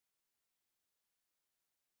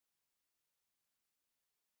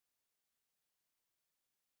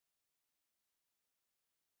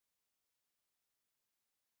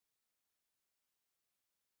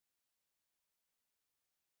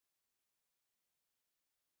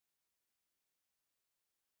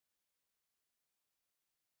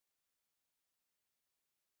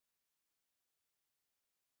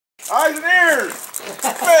Eyes and ears.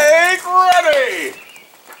 Make ready.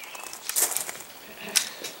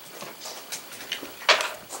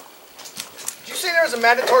 Did you say there was a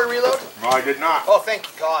mandatory reload? No, I did not. Oh, thank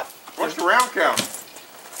you, God. What's the round count?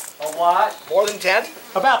 A what? More than 10?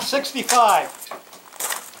 About 65.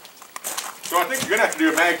 So I think you're gonna have to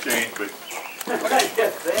do a mag change, but.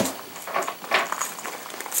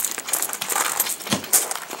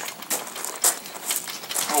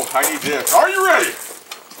 Oh, I need this. Are you ready?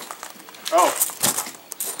 Oh.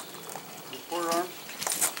 Forearm?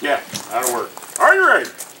 Yeah, that'll work. Are you ready?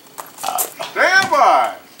 Stand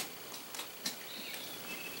by.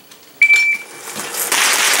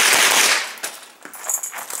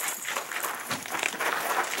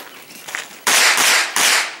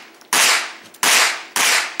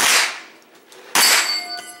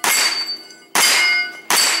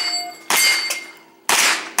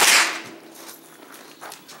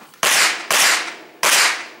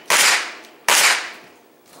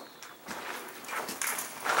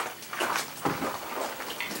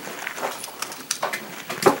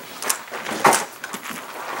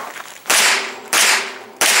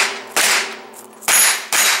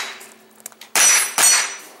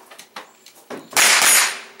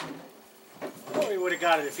 Would have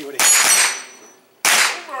got it if he would have.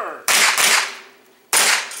 Over.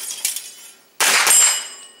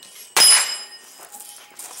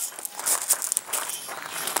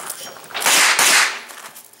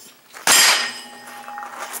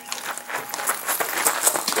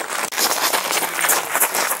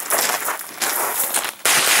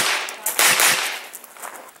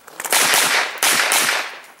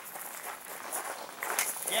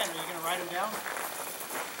 Again, are you going to write him down?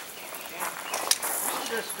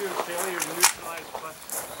 Just do failure to neutralize plus.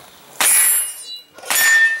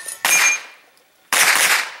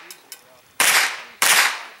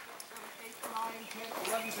 7, 8, 9,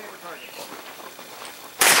 10, 11 paper targets.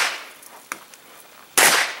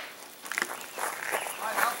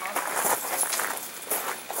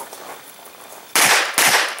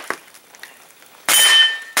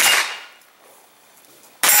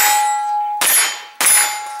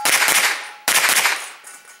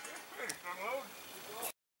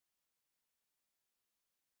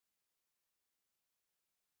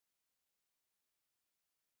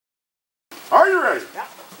 Are you ready? Yeah.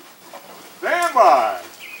 Stand by.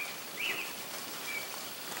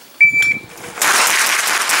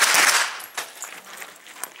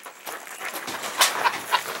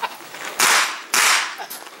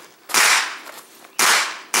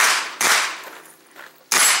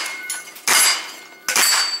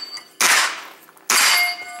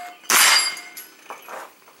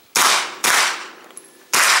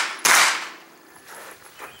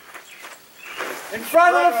 In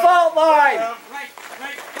front of the fault line! Right,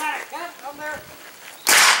 back. Come there.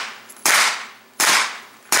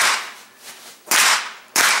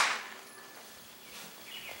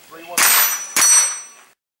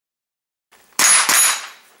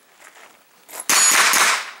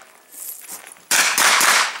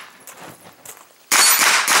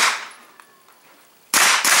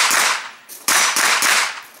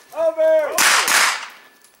 Over.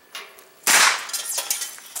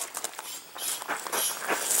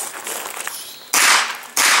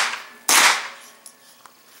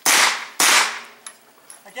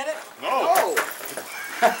 Get it? No.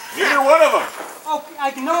 Neither one of them. Oh,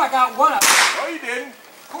 I know I got one of them. No, you didn't.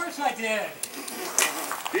 Of course I did.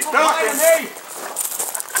 Keep Don't lie to talking. me.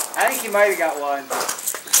 I think you might have got one.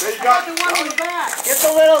 So you I got got the one in the back. Get the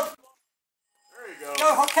little. There you go.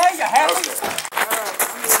 No, okay, you have it. Okay.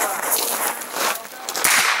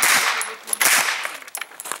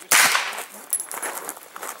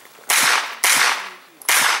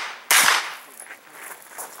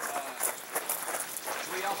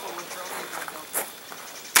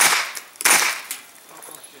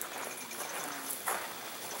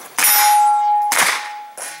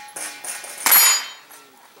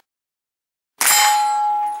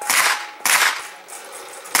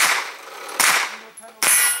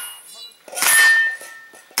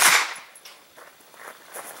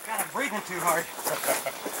 God, I'm breathing too hard.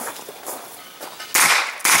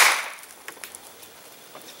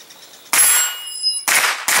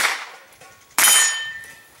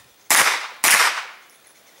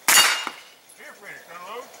 Here, Frederick,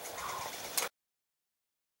 unload.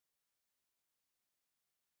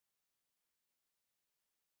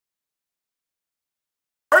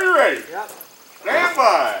 Are you ready? Yep. Stand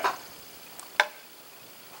by.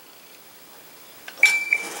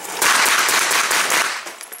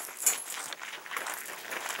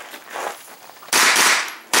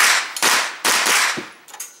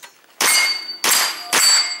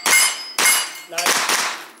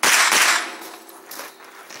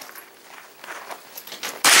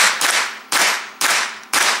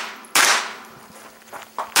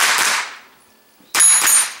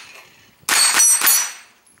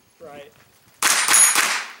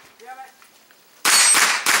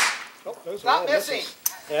 It's not missing.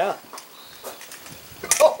 Yeah.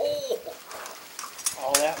 Oh.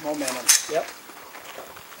 All that momentum. Yep.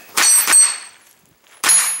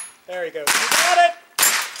 There you go. You got it.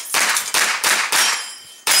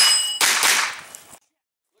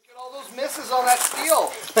 Look at all those misses on that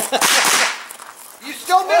steel. You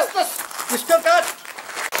still missed us. You still got.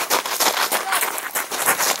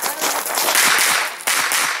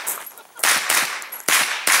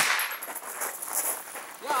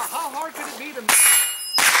 Yeah, how hard could it be to?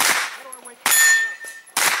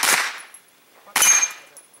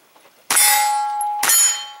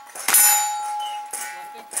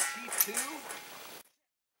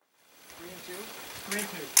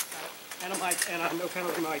 And a mic, and a no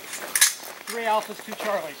penalty mic. 3 alphas, 2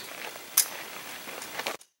 Charlies.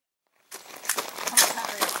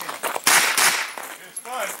 It's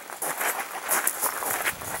fun.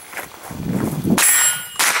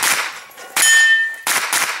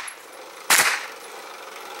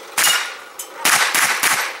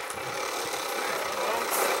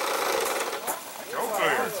 Go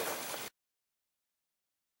clear.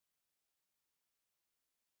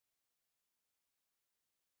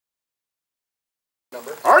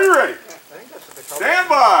 Are you ready? Stand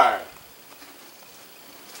by.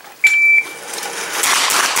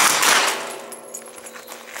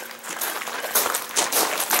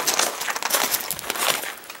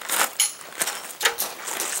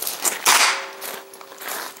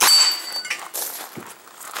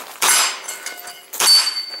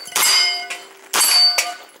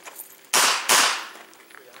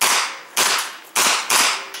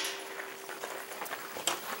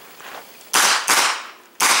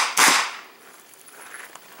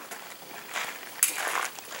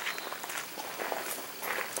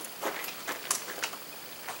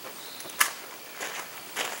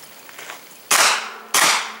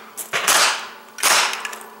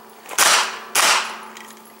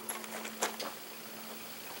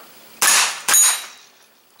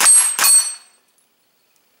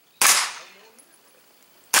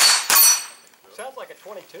 Sounds like a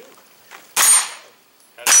 22.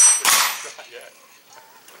 That's a good shot yet.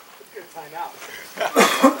 Good timeout.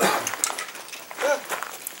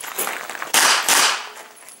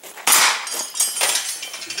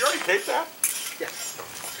 Did you already tape that? Yes.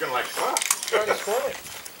 It's gonna like, wow. Already scored it.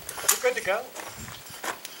 We're good to go.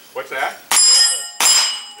 What's that?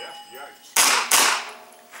 Yeah, yeah.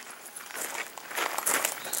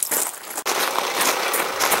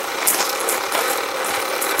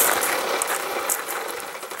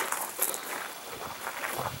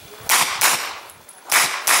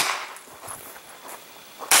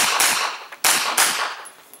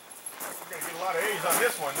 We're gonna get a lot of A's on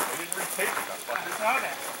this one. They didn't retape it. I saw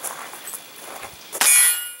that.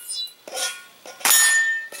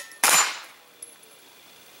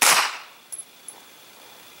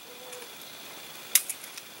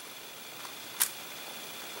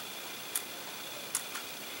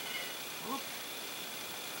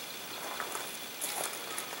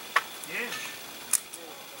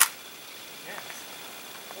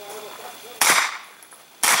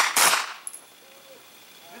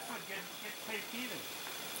 This one gets taped even.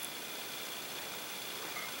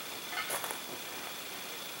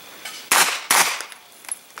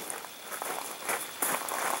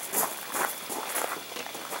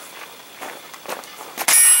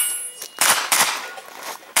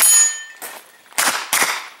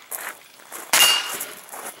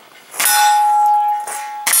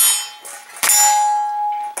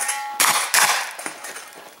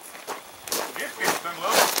 This gets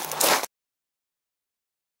unloaded.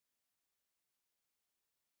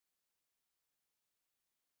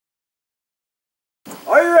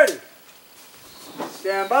 Are you ready?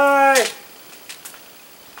 Stand by.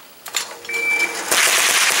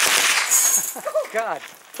 Oh, God.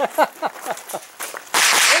 In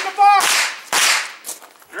the box!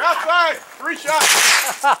 You're outside! 3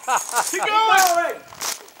 shots! Keep going!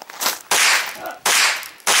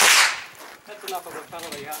 That's enough of a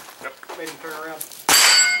penalty, huh? Yep. Made him turn around.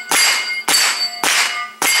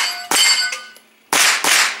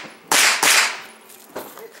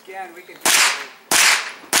 Again, we could do it.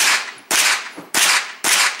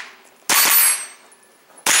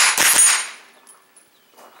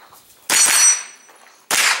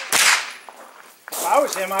 If I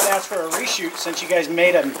was him, I'd ask for a reshoot since you guys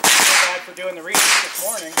made him so bad for doing the reshoot this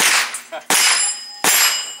morning.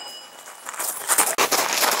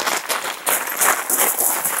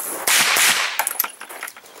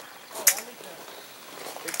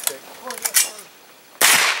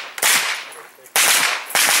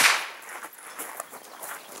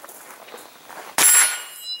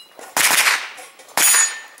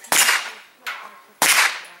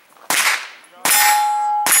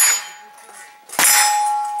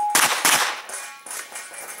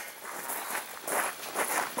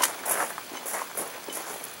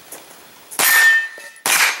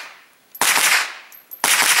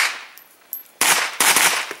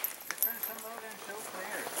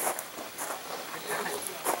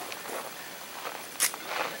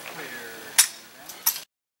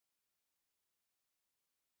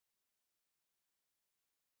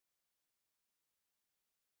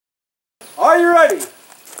 Are you ready?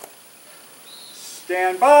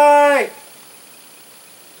 Stand by.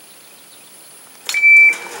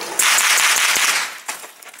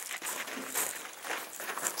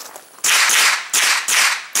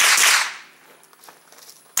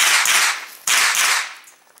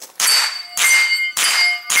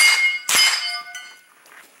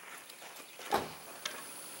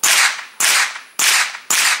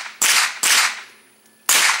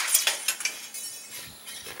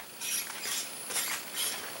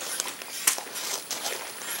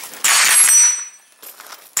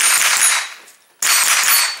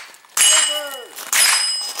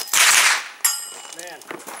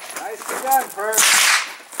 Nicely done, Bert.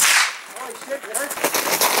 Holy shit, it hurts.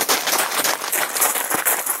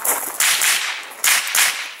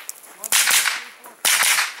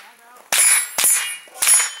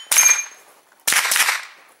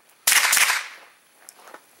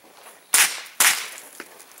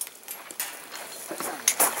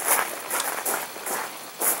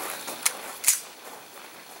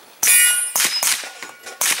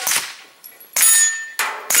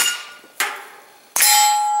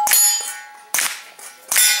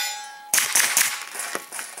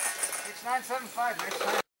 975 next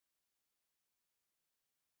time.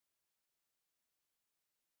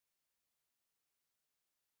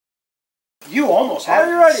 You almost had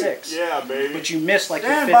it in 6. Yeah, baby. But you missed like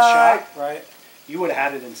Stand your 5th by. shot, right? You would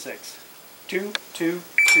have had it in 6. 2, 2,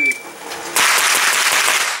 2.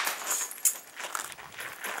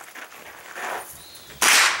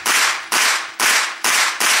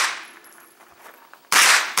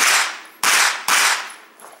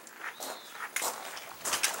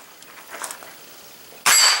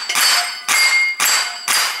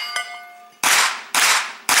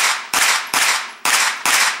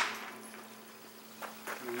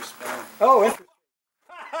 Oh, interesting.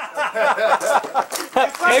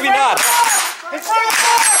 Maybe not.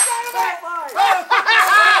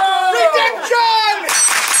 Redemption!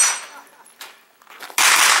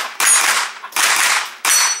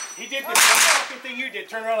 He did the same fucking thing you did.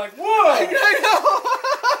 Turn around like, whoa! I know.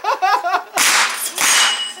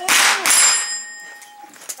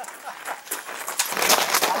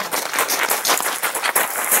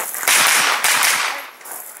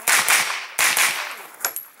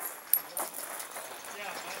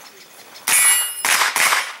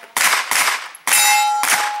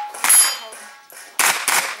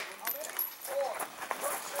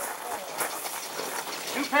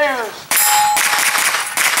 Two pairs.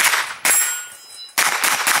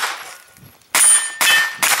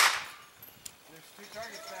 There's 2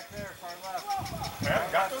 targets back there, far left. I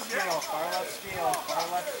haven't got those yet. Far left steel, far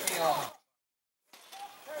left steel.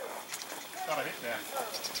 Thought I hit that.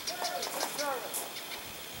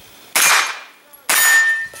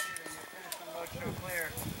 Finish the load show clear.